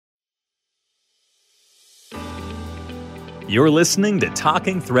You're listening to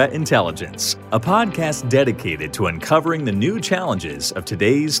Talking Threat Intelligence, a podcast dedicated to uncovering the new challenges of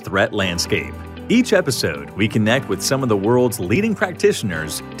today's threat landscape. Each episode, we connect with some of the world's leading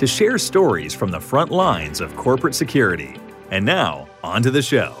practitioners to share stories from the front lines of corporate security. And now, on to the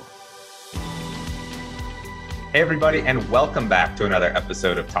show. Hey, everybody, and welcome back to another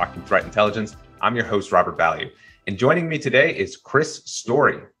episode of Talking Threat Intelligence. I'm your host, Robert Value. And joining me today is Chris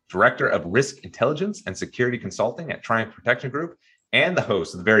Story, Director of Risk Intelligence and Security Consulting at Triumph Protection Group, and the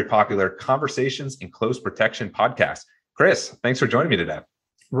host of the very popular Conversations in Close Protection podcast. Chris, thanks for joining me today.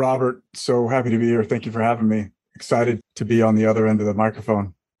 Robert, so happy to be here. Thank you for having me. Excited to be on the other end of the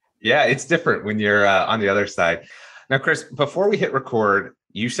microphone. Yeah, it's different when you're on the other side. Now, Chris, before we hit record,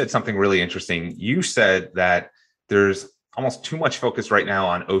 you said something really interesting. You said that there's almost too much focus right now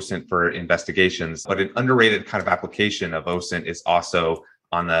on OSINT for investigations, but an underrated kind of application of OSINT is also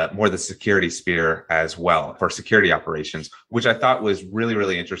on the security sphere as well for security operations, which I thought was really,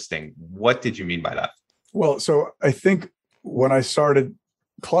 really interesting. What did you mean by that? Well, so I think when I started,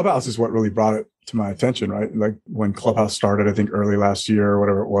 Clubhouse is what really brought it to my attention, right? Like when Clubhouse started, I think early last year or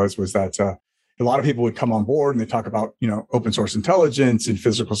whatever it was that a lot of people would come on board and they talk about, open source intelligence and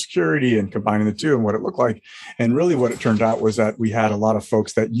physical security and combining the two and what it looked like. And really what it turned out was that we had a lot of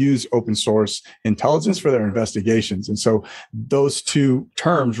folks that use open source intelligence for their investigations. And so those two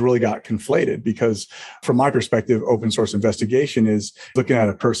terms really got conflated because from my perspective, open source investigation is looking at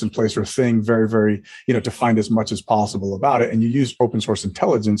a person, place, or thing very, very, to find as much as possible about it. And you use open source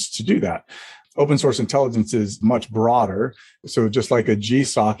intelligence to do that. Open source intelligence is much broader. So just like a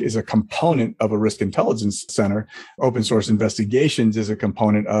GSOC is a component of a risk intelligence center, open source investigations is a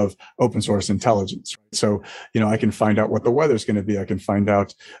component of open source intelligence. So, I can find out what the weather's going to be. I can find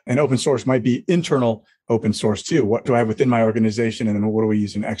out, and open source might be internal open source too. What do I have within my organization? And then what do we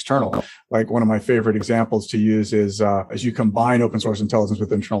use in external? Like one of my favorite examples to use is as you combine open source intelligence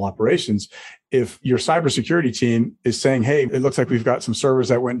with internal operations, if your cybersecurity team is saying, hey, it looks like we've got some servers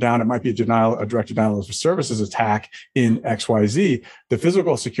that went down, it might be a direct denial of services attack in XYZ, the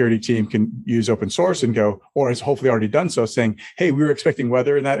physical security team can use open source and go, or has hopefully already done so, saying, hey, we were expecting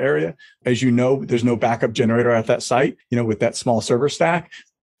weather in that area. As you know, there's no backup generator at that site, with that small server stack.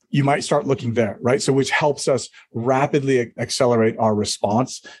 You might start looking there, right? So which helps us rapidly accelerate our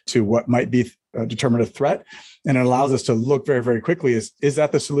response to what might be determined a threat. And it allows us to look very, very quickly, is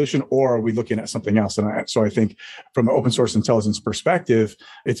that the solution or are we looking at something else? And so I think from an open source intelligence perspective,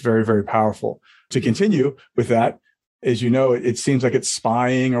 it's very, very powerful. To continue with that, as you know, it seems like it's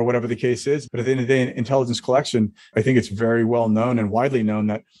spying or whatever the case is. But at the end of the day, in intelligence collection, I think it's very well known and widely known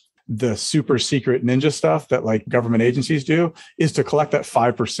that the super secret ninja stuff that like government agencies do is to collect that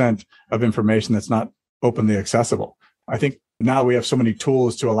 5% of information that's not openly accessible. I think now we have so many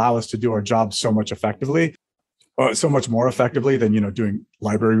tools to allow us to do our job so much more effectively than, doing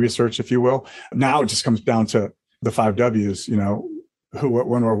library research, if you will. Now it just comes down to the 5 W's, who, what,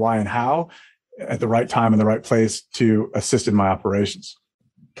 when, where, why, and how at the right time and the right place to assist in my operations.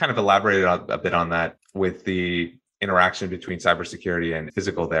 Kind of elaborated a bit on that with the interaction between cybersecurity and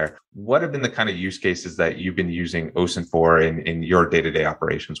physical there. What have been the kind of use cases that you've been using OSINT for in your day-to-day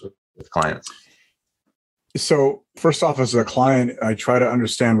operations with clients? So first off, as a client, I try to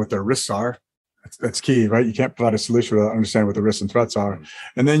understand what their risks are. That's key, right? You can't provide a solution without understanding what the risks and threats are.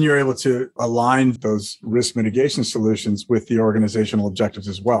 And then you're able to align those risk mitigation solutions with the organizational objectives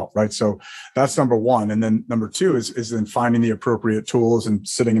as well, right? So that's number one. And then number two is then finding the appropriate tools and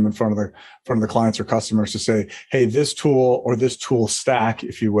sitting them in front of the clients or customers to say, hey, this tool or this tool stack,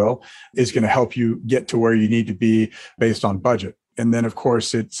 if you will, is going to help you get to where you need to be based on budget. And then, of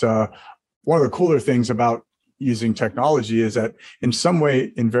course, it's one of the cooler things about using technology is that in some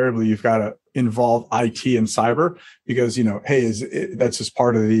way, invariably, you've got to involve IT and cyber because, that's just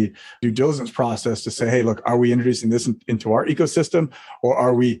part of the due diligence process to say, hey, look, are we introducing this into our ecosystem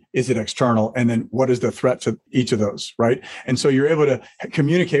or is it external? And then what is the threat to each of those, right? And so you're able to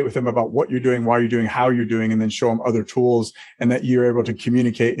communicate with them about what you're doing, why you're doing, how you're doing, and then show them other tools and that you're able to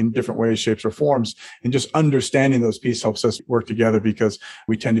communicate in different ways, shapes, or forms. And just understanding those pieces helps us work together because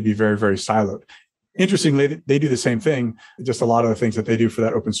we tend to be very, very siloed. Interestingly, they do the same thing. Just a lot of the things that they do for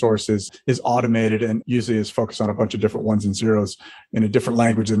that open source is automated and usually is focused on a bunch of different ones and zeros in a different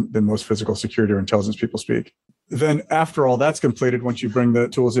language than most physical security or intelligence people speak. Then after all that's completed, once you bring the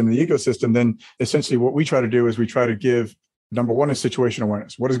tools into the ecosystem, then essentially what we try to do is we try to give number one is situation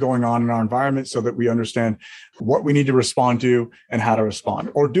awareness. What is going on in our environment so that we understand what we need to respond to and how to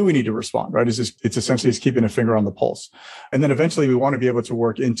respond, or do we need to respond, right? It's essentially keeping a finger on the pulse. And then eventually we want to be able to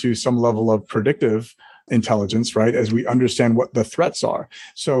work into some level of predictive intelligence, right? As we understand what the threats are.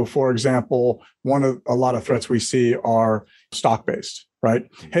 So for example, a lot of threats we see are stock-based, right?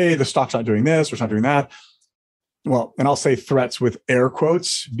 Hey, the stock's not doing this, or it's not doing that. Well, and I'll say threats with air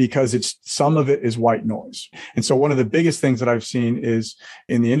quotes because some of it is white noise. And so one of the biggest things that I've seen is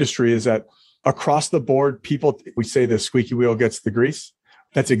in the industry is that across the board, we say the squeaky wheel gets the grease.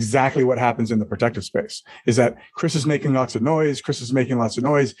 That's exactly what happens in the protective space, is that Chris is making lots of noise. Chris is making lots of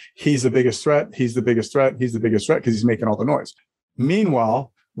noise. He's the biggest threat. He's the biggest threat. He's the biggest threat because he's making all the noise.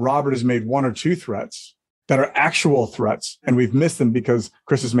 Meanwhile, Robert has made one or two threats that are actual threats, and we've missed them because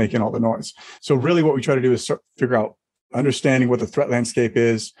Chris is making all the noise. So really what we try to do is figure out understanding what the threat landscape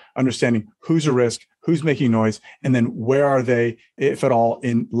is, understanding who's a risk, who's making noise, and then where are they, if at all,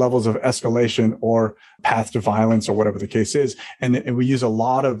 in levels of escalation or path to violence or whatever the case is. And we use a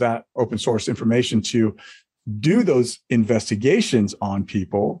lot of that open source information to do those investigations on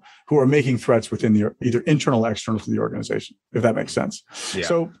people who are making threats within either internal or external to the organization, if that makes sense. Yeah.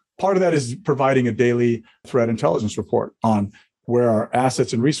 So part of that is providing a daily threat intelligence report on where our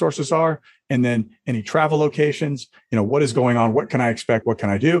assets and resources are, and then any travel locations, what is going on, what can I expect, what can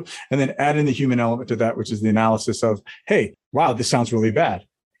I do? And then add in the human element to that, which is the analysis of, hey, wow, this sounds really bad.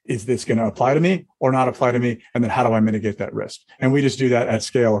 Is this going to apply to me or not apply to me? And then how do I mitigate that risk? And we just do that at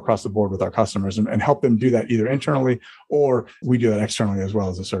scale across the board with our customers and help them do that either internally or we do that externally as well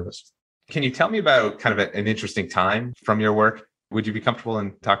as a service. Can you tell me about kind of an interesting time from your work? Would you be comfortable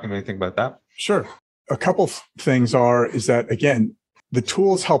in talking anything about that? Sure. A couple of things is that, again, the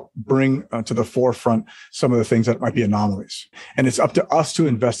tools help bring to the forefront some of the things that might be anomalies. And it's up to us to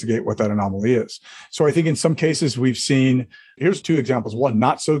investigate what that anomaly is. So I think in some cases we've seen, here's two examples, one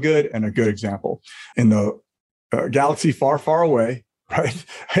not so good and a good example. In the galaxy far, far away, right?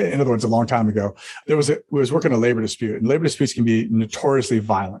 In other words, a long time ago, we was working a labor dispute, and labor disputes can be notoriously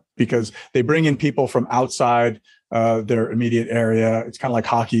violent because they bring in people from outside their immediate area. It's kind of like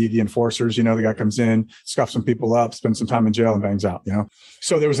hockey, the enforcers, the guy comes in, scuffs some people up, spends some time in jail and bangs out,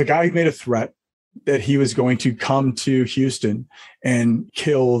 So there was a guy who made a threat that he was going to come to Houston and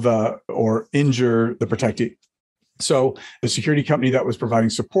kill or injure the protectee. So the security company that was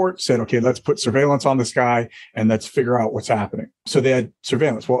providing support said, okay, let's put surveillance on this guy and let's figure out what's happening. So they had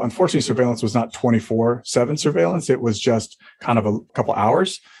surveillance. Well, unfortunately, surveillance was not 24/7 surveillance. It was just kind of a couple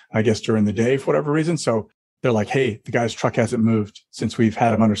hours, I guess, during the day for whatever reason. So they're like, hey, the guy's truck hasn't moved since we've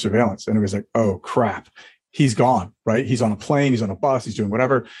had him under surveillance. And it was like, oh, crap. He's gone, right? He's on a plane, he's on a bus, he's doing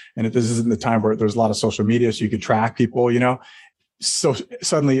whatever. And this isn't the time where there's a lot of social media, so you could track people, So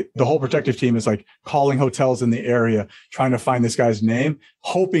suddenly the whole protective team is like calling hotels in the area, trying to find this guy's name,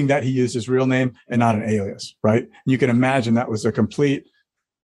 hoping that he used his real name and not an alias, right? And you can imagine that was a complete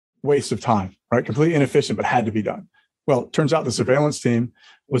waste of time, right? Completely inefficient, but had to be done. Well, it turns out the surveillance team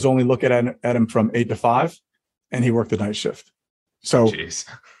was only looking at him from 8 to 5, and he worked the night shift. So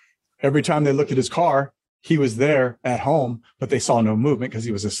every time they looked at his car, he was there at home, but they saw no movement because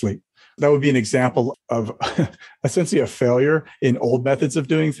he was asleep. That would be an example of essentially a failure in old methods of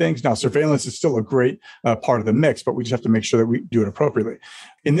doing things. Now, surveillance is still a great part of the mix, but we just have to make sure that we do it appropriately.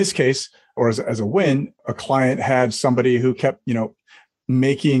 In this case, or as a win, a client had somebody who kept,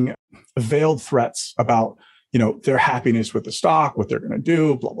 making veiled threats about, their happiness with the stock, what they're going to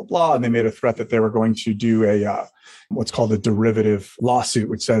do, blah, blah, blah. And they made a threat that they were going to do what's called a derivative lawsuit,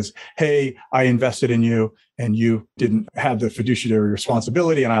 which says, hey, I invested in you and you didn't have the fiduciary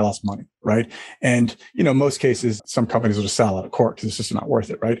responsibility and I lost money, right? And, most cases, some companies will just sell out of court because it's just not worth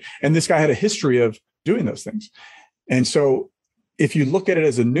it, right? And this guy had a history of doing those things. And so if you look at it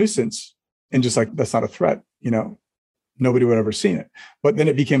as a nuisance and just like, that's not a threat, nobody would have ever seen it. But then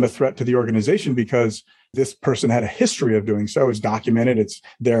it became a threat to the organization because this person had a history of doing so. It's documented. It's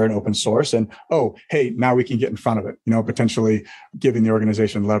there in open source. And, oh, hey, now we can get in front of it, potentially giving the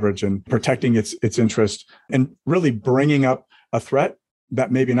organization leverage and protecting its interest and really bringing up a threat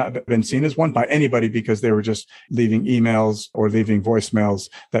that maybe not been seen as one by anybody because they were just leaving emails or leaving voicemails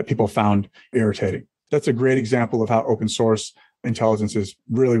that people found irritating. That's a great example of how open source intelligence is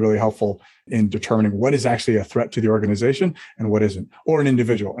really, really helpful in determining what is actually a threat to the organization and what isn't, or an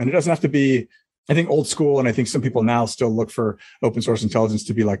individual. And it doesn't have to be, I think, old school. And I think some people now still look for open source intelligence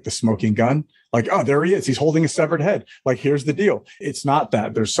to be like the smoking gun. Like, oh, there he is. He's holding a severed head. Like, here's the deal. It's not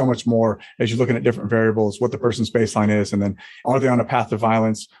that. There's so much more as you're looking at different variables, what the person's baseline is. And then are they on a path to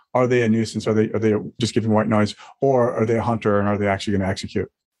violence? Are they a nuisance? Are they just giving white noise? Or are they a hunter and are they actually going to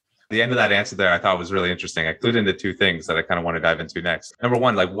execute? The end of that answer there, I thought was really interesting. I clued into two things that I kind of want to dive into next. Number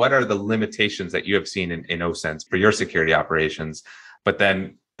one, like what are the limitations that you have seen in OSINT for your security operations? But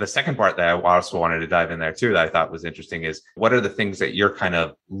then The second part that I also wanted to dive in there too, that I thought was interesting, is what are the things that you're kind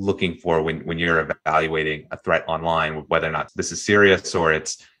of looking for when you're evaluating a threat online, whether or not this is serious or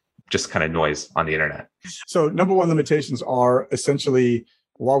it's just kind of noise on the internet? So number one limitations are essentially,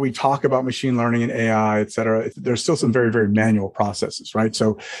 while we talk about machine learning and AI, et cetera, there's still some very, very manual processes, right?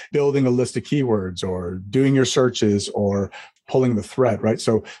 So building a list of keywords or doing your searches or pulling the thread, right?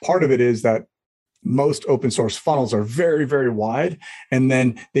 So part of it is that most open source funnels are very, very wide, and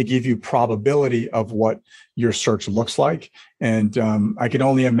then they give you probability of what your search looks like. And I can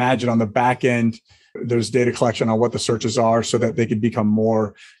only imagine on the back end, there's data collection on what the searches are so that they can become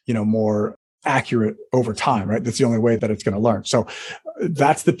more accurate over time, right? That's the only way that it's going to learn. So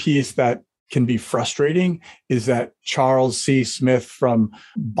that's the piece that can be frustrating, is that Charles C. Smith from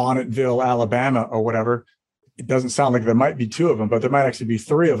Bonnettville, Alabama, or whatever, it doesn't sound like there might be two of them, but there might actually be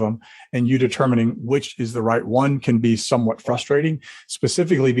three of them. And you determining which is the right one can be somewhat frustrating,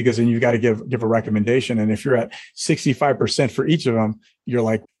 specifically because then you've got to give a recommendation. And if you're at 65% for each of them, you're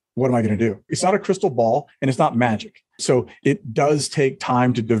like, what am I going to do? It's not a crystal ball and it's not magic. So it does take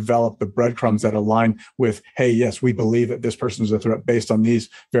time to develop the breadcrumbs that align with, hey, yes, we believe that this person is a threat based on these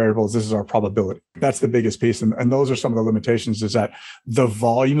variables. This is our probability. That's the biggest piece. And those are some of the limitations, is that the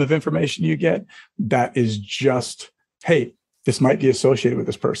volume of information you get that is just, hey, this might be associated with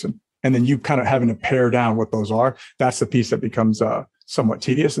this person. And then you kind of having to pare down what those are. That's the piece that becomes somewhat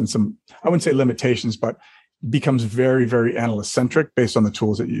tedious, and some, I wouldn't say limitations, but becomes very, very analyst centric based on the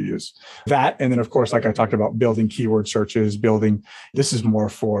tools that you use. That, and then of course, like I talked about, building keyword searches, this is more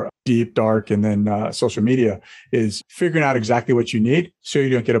for deep, dark, and then social media, is figuring out exactly what you need so you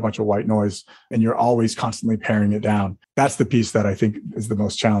don't get a bunch of white noise and you're always constantly paring it down. That's the piece that I think is the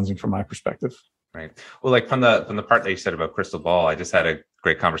most challenging from my perspective. Right. Well, like from the part that you said about crystal ball, I just had a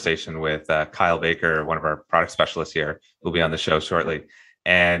great conversation with Kyle Baker, one of our product specialists here, who'll be on the show shortly.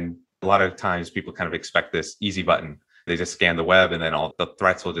 And a lot of times people kind of expect this easy button. They just scan the web and then all the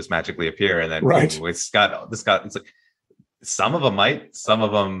threats will just magically appear. And then right. It's like, some of them might, some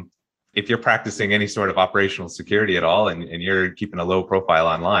of them, if you're practicing any sort of operational security at all and you're keeping a low profile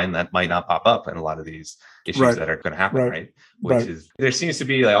online, that might not pop up in a lot of these issues right. that are going to happen, right? Which right. is, there seems to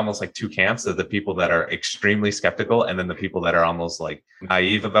be like almost like two camps of the people that are extremely skeptical and then the people that are almost like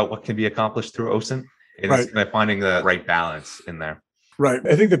naive about what can be accomplished through OSINT. And it's kind of finding the right balance in there. Right.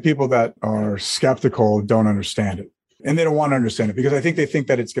 I think the people that are skeptical don't understand it, and they don't want to understand it because I think they think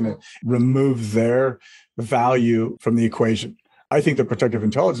that it's going to remove their value from the equation. I think the protective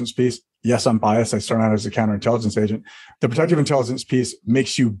intelligence piece, yes, I'm biased. I started out as a counterintelligence agent. The protective intelligence piece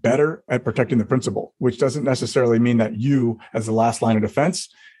makes you better at protecting the principal, which doesn't necessarily mean that you, as the last line of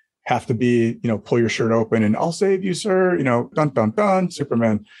defense, have to be, pull your shirt open and I'll save you, sir, dun, dun, dun,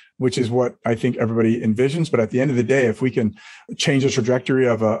 Superman, which is what I think everybody envisions. But at the end of the day, if we can change the trajectory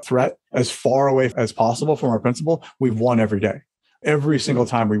of a threat as far away as possible from our principal, we've won every day. Every single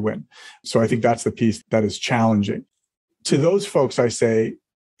time we win. So I think that's the piece that is challenging. To those folks, I say,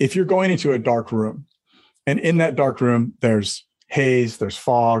 if you're going into a dark room, and in that dark room, there's haze, there's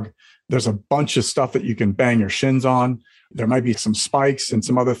fog, there's a bunch of stuff that you can bang your shins on. There might be some spikes and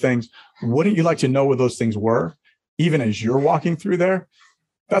some other things. Wouldn't you like to know where those things were, even as you're walking through there?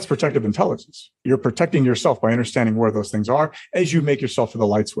 That's protective intelligence. You're protecting yourself by understanding where those things are as you make yourself to the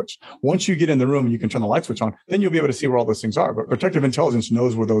light switch. Once you get in the room and you can turn the light switch on, then you'll be able to see where all those things are. But protective intelligence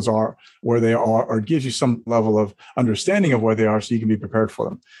knows where those are, where they are, or gives you some level of understanding of where they are so you can be prepared for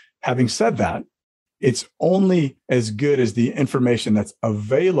them. Having said that, it's only as good as the information that's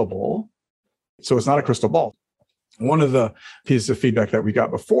available. So it's not a crystal ball. One of the pieces of feedback that we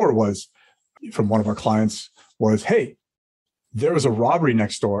got before was from one of our clients was, hey, there was a robbery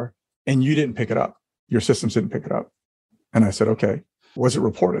next door and you didn't pick it up. Your systems didn't pick it up. And I said, okay, was it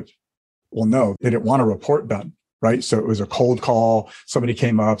reported? Well, no, they didn't want a report done, right? So it was a cold call. Somebody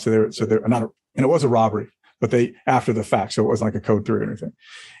came up. So they're not, and it was a robbery, but they, after the fact, so it wasn't like a code 3 or anything.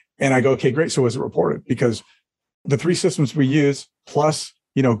 And I go, okay, great. So was it reported? Because the 3 systems we use plus,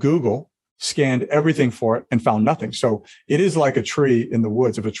 Google scanned everything for it and found nothing. So it is like a tree in the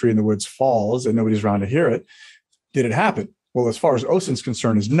woods. If a tree in the woods falls and nobody's around to hear it, did it happen? Well, as far as OSINT's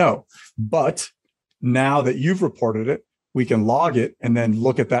concerned is no. But now that you've reported it, we can log it and then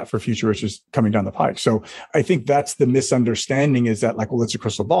look at that for future issues coming down the pike. So I think that's the misunderstanding, is that like, well, it's a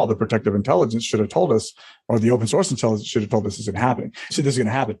crystal ball. The protective intelligence should have told us, or the open source intelligence should have told us this isn't happening. So this is going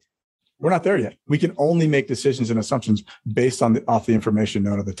to happen. We're not there yet. We can only make decisions and assumptions based on off the information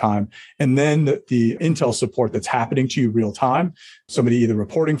known at the time. And then the intel support that's happening to you real time, somebody either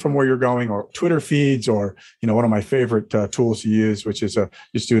reporting from where you're going or Twitter feeds, or, one of my favorite tools to use, which is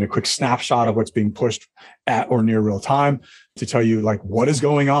just doing a quick snapshot of what's being pushed at or near real time to tell you like what is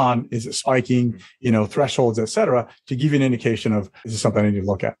going on. Is it spiking, thresholds, et cetera, to give you an indication of, is this something I need to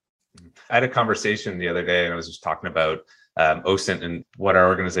look at? I had a conversation the other day and I was just talking about OSINT and what our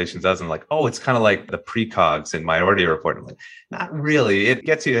organization does. And like, oh, it's kind of like the precogs in Minority Report. I'm like, not really. It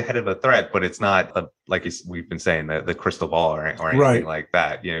gets you ahead of a threat, but it's not like we've been saying, the crystal ball or anything like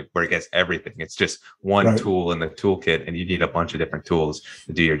that, where it gets everything. It's just one tool in the toolkit, and you need a bunch of different tools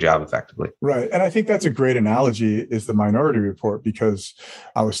to do your job effectively. Right. And I think that's a great analogy is the Minority Report, because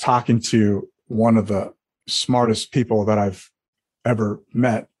I was talking to one of the smartest people that I've ever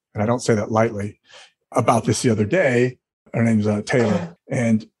met, and I don't say that lightly, about this the otother day. Her name is Taylor.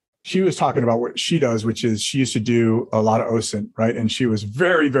 And she was talking about what she does, which is she used to do a lot of OSINT, right? And she was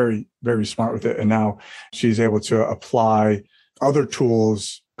very, very, very smart with it. And now she's able to apply other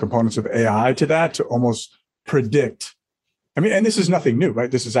tools, components of AI to that to almost predict. And this is nothing new,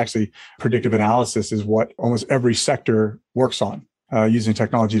 right? This is actually predictive analysis is what almost every sector works on. Using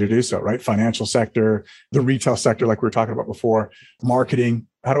technology to do so, right? Financial sector, the retail sector, like we were talking about before, marketing.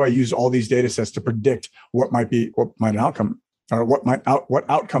 How do I use all these data sets to predict what outcome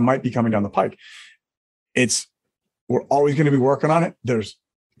might be coming down the pike? We're always going to be working on it. There's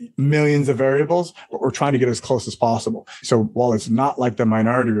millions of variables, but we're trying to get as close as possible. So while it's not like the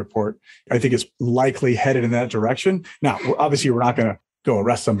Minority Report, I think it's likely headed in that direction. Now, obviously, we're not going to go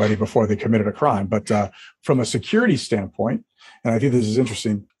arrest somebody before they committed a crime, but from a security standpoint, and I think this is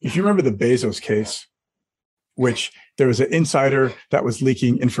interesting. If you remember the Bezos case, which there was an insider that was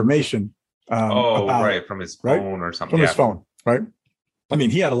leaking information. From his phone or something. From his phone, right?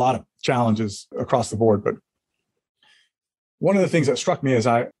 He had a lot of challenges across the board, but one of the things that struck me as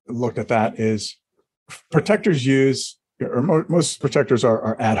I looked at that is protectors most protectors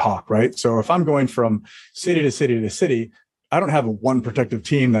are ad hoc, right? So if I'm going from city to city to city, I don't have one protective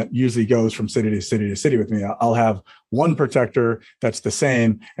team that usually goes from city to city to city with me. I'll have one protector that's the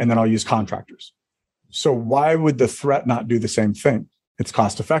same, and then I'll use contractors. So why would the threat not do the same thing? It's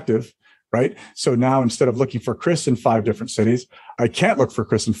cost effective, right? So now instead of looking for Chris in 5 different cities, I can't look for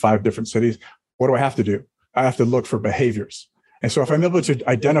Chris in 5 different cities. What do I have to do? I have to look for behaviors. And so if I'm able to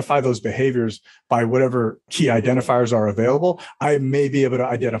identify those behaviors by whatever key identifiers are available, I may be able to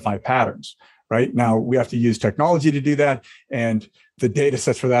identify patterns. Right now, we have to use technology to do that. And the data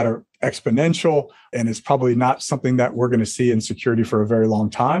sets for that are exponential. And it's probably not something that we're going to see in security for a very long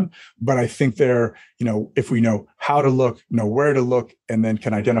time. But I think if we know how to look, know where to look, and then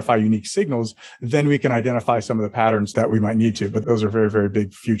can identify unique signals, then we can identify some of the patterns that we might need to. But those are very, very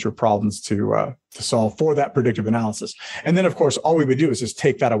big future problems to solve for that predictive analysis. And then, of course, all we would do is just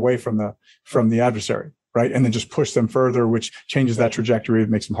take that away from the adversary. Right. And then just push them further, which changes that trajectory. It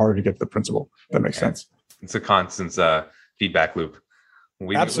makes them harder to get to the principal. That makes sense. It's a constant feedback loop.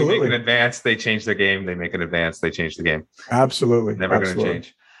 We make an advance, they change their game. They make an advance, they change the game. Absolutely. Never going to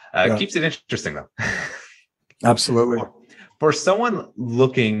change. Keeps it interesting, though. Absolutely. For someone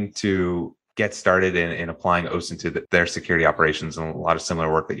looking to get started in applying OSINT to their security operations and a lot of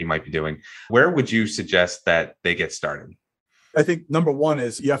similar work that you might be doing, where would you suggest that they get started? I think number one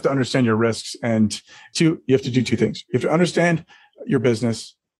is you have to understand your risks. And 2, you have to do 2 things. You have to understand your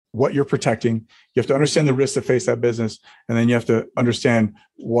business, what you're protecting. You have to understand the risks that face that business. And then you have to understand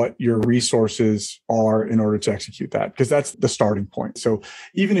what your resources are in order to execute that, because that's the starting point. So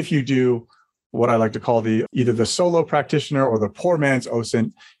even if you do what I like to call either the solo practitioner or the poor man's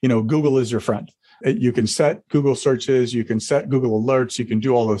OSINT, Google is your friend. You can set Google searches, you can set Google alerts, you can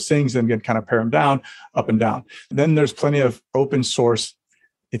do all those things and kind of pare them down, up and down. Then there's plenty of open source.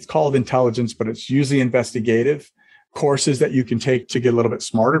 It's called intelligence, but it's usually investigative courses that you can take to get a little bit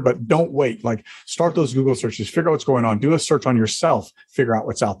smarter, but don't wait. Start those Google searches, figure out what's going on, do a search on yourself, figure out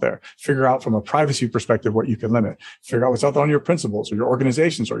what's out there, figure out from a privacy perspective what you can limit, figure out what's out there on your principals or your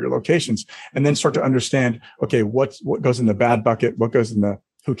organizations or your locations, and then start to understand, okay, what goes in the bad bucket, what goes in the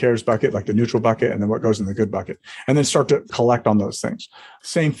who cares bucket, like the neutral bucket, and then what goes in the good bucket, and then start to collect on those things.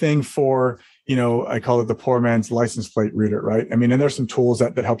 Same thing for, I call it the poor man's license plate reader, right? And there's some tools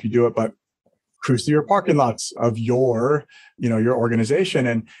that help you do it, but cruise through your parking lots of your organization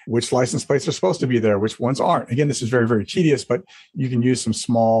and which license plates are supposed to be there, which ones aren't. Again, this is very, very tedious, but you can use some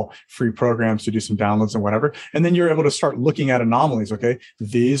small free programs to do some downloads and whatever. And then you're able to start looking at anomalies. Okay,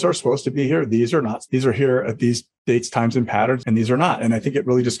 these are supposed to be here. These are not. These are here at these dates, times, and patterns, and these are not. And I think it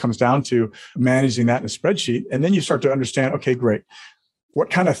really just comes down to managing that in a spreadsheet. And then you start to understand, okay, great. what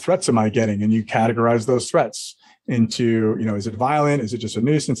kind of threats am I getting? And you categorize those threats into, is it violent? Is it just a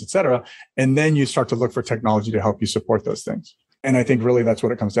nuisance, et cetera? And then you start to look for technology to help you support those things. And I think really that's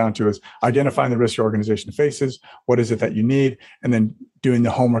what it comes down to, is identifying the risk your organization faces. What is it that you need? And then doing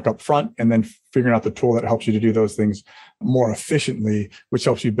the homework up front, and then figuring out the tool that helps you to do those things more efficiently, which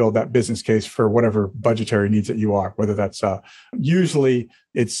helps you build that business case for whatever budgetary needs that you are, whether that's usually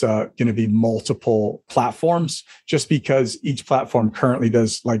it's going to be multiple platforms, just because each platform currently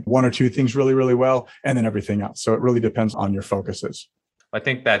does like one or two things really, really well, and then everything else. So it really depends on your focuses. I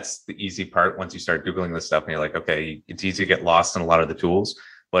think that's the easy part. Once you start Googling this stuff and you're like, okay, it's easy to get lost in a lot of the tools.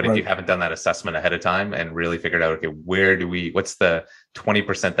 But if you haven't done that assessment ahead of time and really figured out, okay, what's the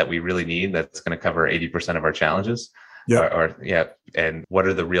 20% that we really need that's going to cover 80% of our challenges? And what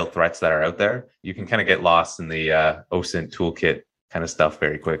are the real threats that are out there? You can kind of get lost in the OSINT toolkit kind of stuff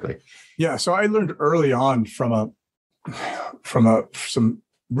very quickly. Yeah. So I learned early on from some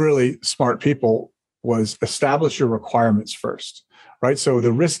really smart people was establish your requirements first. Right. So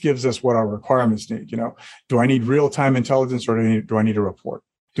the risk gives us what our requirements need. Do I need real-time intelligence, or do I need a report?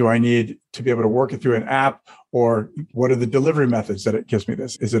 Do I need to be able to work it through an app, or what are the delivery methods that it gives me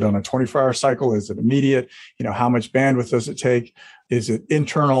this? Is it on a 24-hour cycle? Is it immediate? How much bandwidth does it take? Is it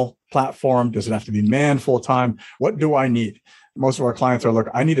internal platform? Does it have to be manned full time? What do I need? Most of our clients are, look,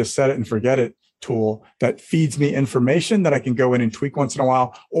 I need a set it and forget it tool that feeds me information that I can go in and tweak once in a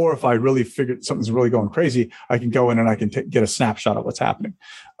while. Or if I really figured something's really going crazy, I can go in and I can get a snapshot of what's happening.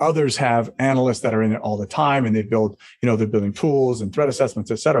 Others have analysts that are in it all the time, and they build, they're building tools and threat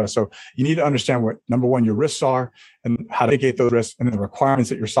assessments, et cetera. So you need to understand what, number one, your risks are and how to mitigate those risks, and then the requirements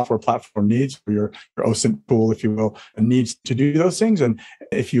that your software platform needs, or your OSINT tool, if you will, needs to do those things. And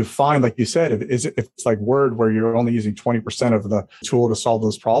if you find, like you said, if it's like Word, where you're only using 20% of the tool to solve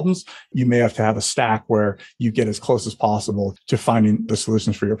those problems, you may have to have a stack where you get as close as possible to finding the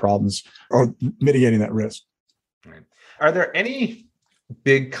solutions for your problems or mitigating that risk. Right. Are there any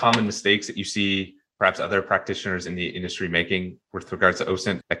big common mistakes that you see perhaps other practitioners in the industry making with regards to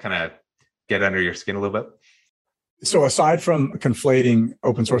OSINT that kind of get under your skin a little bit? So aside from conflating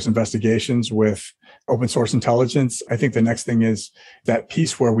open source investigations with open source intelligence, I think the next thing is that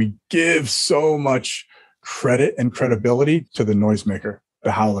piece where we give so much credit and credibility to the noisemaker,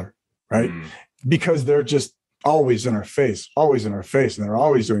 the howler, right? Because they're just always in our face, and they're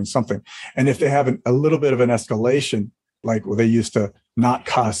always doing something. And if they have a little bit of an escalation, like they used to not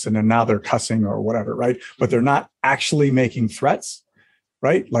cuss and then now they're cussing or whatever, right? But they're not actually making threats,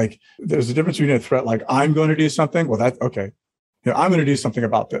 right? Like there's a difference between a threat, like I'm going to do something. Well, that's okay. I'm going to do something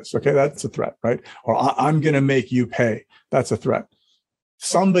about this. Okay. That's a threat, right? Or I'm going to make you pay. That's a threat.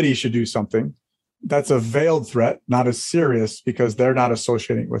 Somebody should do something. That's a veiled threat, not as serious because they're not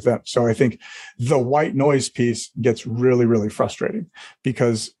associating with them. So I think the white noise piece gets really, really frustrating,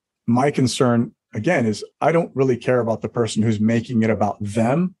 because my concern, again, is I don't really care about the person who's making it about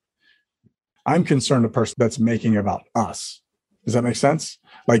them. I'm concerned the person that's making it about us. Does that make sense?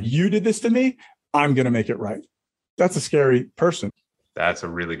 Like, you did this to me, I'm going to make it right. That's a scary person. That's a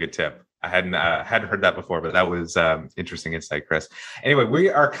really good tip. I hadn't heard that before, but that was interesting insight, Chris. Anyway, we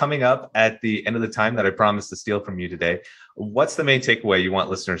are coming up at the end of the time that I promised to steal from you today. What's the main takeaway you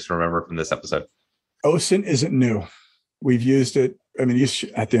want listeners to remember from this episode? OSINT isn't new. We've used it. I mean,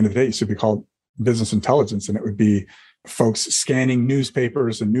 at the end of the day, it should be called business intelligence, and it would be folks scanning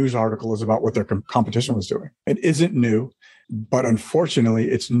newspapers and news articles about what their competition was doing. It isn't new, but unfortunately,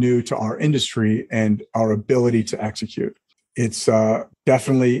 it's new to our industry and our ability to execute. It's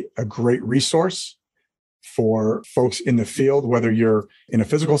definitely a great resource for folks in the field, whether you're in a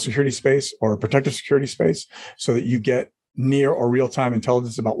physical security space or a protective security space, so that you get near or real-time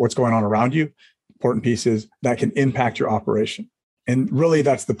intelligence about what's going on around you. Important piece is that can impact your operation. And really,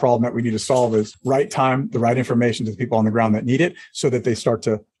 that's the problem that we need to solve, is right time, the right information to the people on the ground that need it, so that they start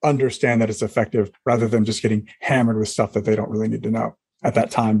to understand that it's effective, rather than just getting hammered with stuff that they don't really need to know at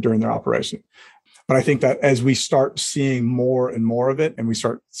that time during their operation. But I think that as we start seeing more and more of it, and we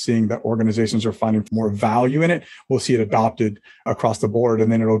start seeing that organizations are finding more value in it, we'll see it adopted across the board. And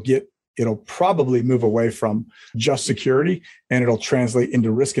then it'll probably move away from just security, and it'll translate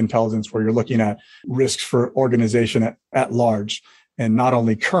into risk intelligence, where you're looking at risks for organization at large, and not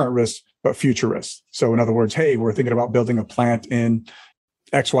only current risks, but future risks. So in other words, hey, we're thinking about building a plant in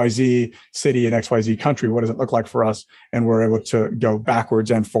XYZ city in XYZ country. What does it look like for us? And we're able to go backwards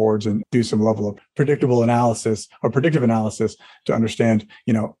and forwards and do some level of predictive analysis to understand,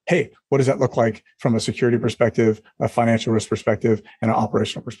 hey, what does that look like from a security perspective, a financial risk perspective, and an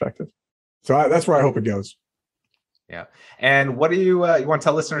operational perspective? So that's where I hope it goes. Yeah. And what do you want to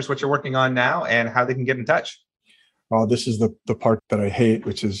tell listeners what you're working on now and how they can get in touch? Oh, this is the part that I hate,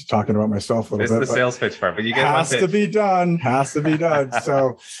 which is talking about myself a little bit. This is the sales pitch part, but you get has to be done. Has to be done.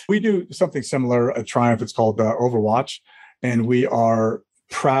 So we do something similar at Triumph. It's called Overwatch, and we are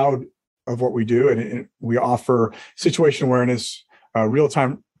proud of what we do. And we offer situation awareness,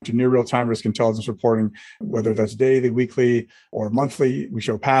 real-time to near real-time risk intelligence reporting, whether that's daily, weekly, or monthly. We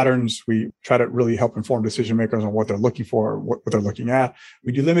show patterns. We try to really help inform decision makers on what they're looking for, what they're looking at.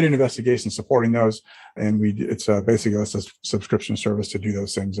 We do limited investigations supporting those, and it's basically a subscription service to do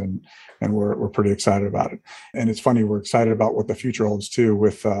those things, and we're pretty excited about it. And it's funny, we're excited about what the future holds too,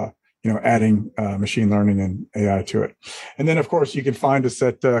 with adding machine learning and AI to it. And then, of course, you can find us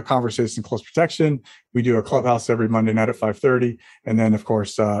at Conversation Close Protection. We do a clubhouse every Monday night at 5:30. And then, of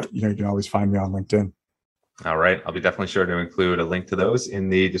course, you can always find me on LinkedIn. All right. I'll be definitely sure to include a link to those in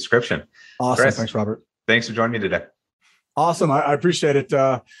the description. Awesome. Chris, thanks, Robert. Thanks for joining me today. Awesome. I appreciate it.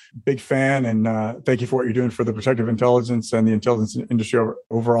 Big fan. And thank you for what you're doing for the protective intelligence and the intelligence industry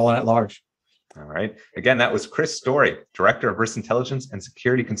overall and at large. All right. Again, that was Chris Story, Director of Risk Intelligence and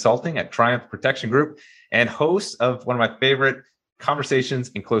Security Consulting at Triumph Protection Group and host of one of my favorite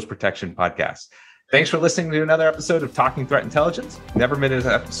Conversations in Close Protection podcasts. Thanks for listening to another episode of Talking Threat Intelligence. Never miss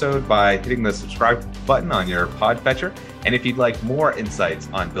an episode by hitting the subscribe button on your podcatcher. And if you'd like more insights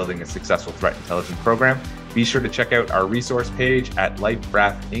on building a successful threat intelligence program, be sure to check out our resource page at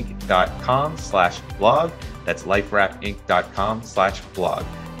liferafinc.com/blog. That's liferafinc.com/blog.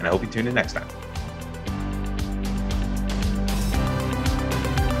 And I hope you tune in next time.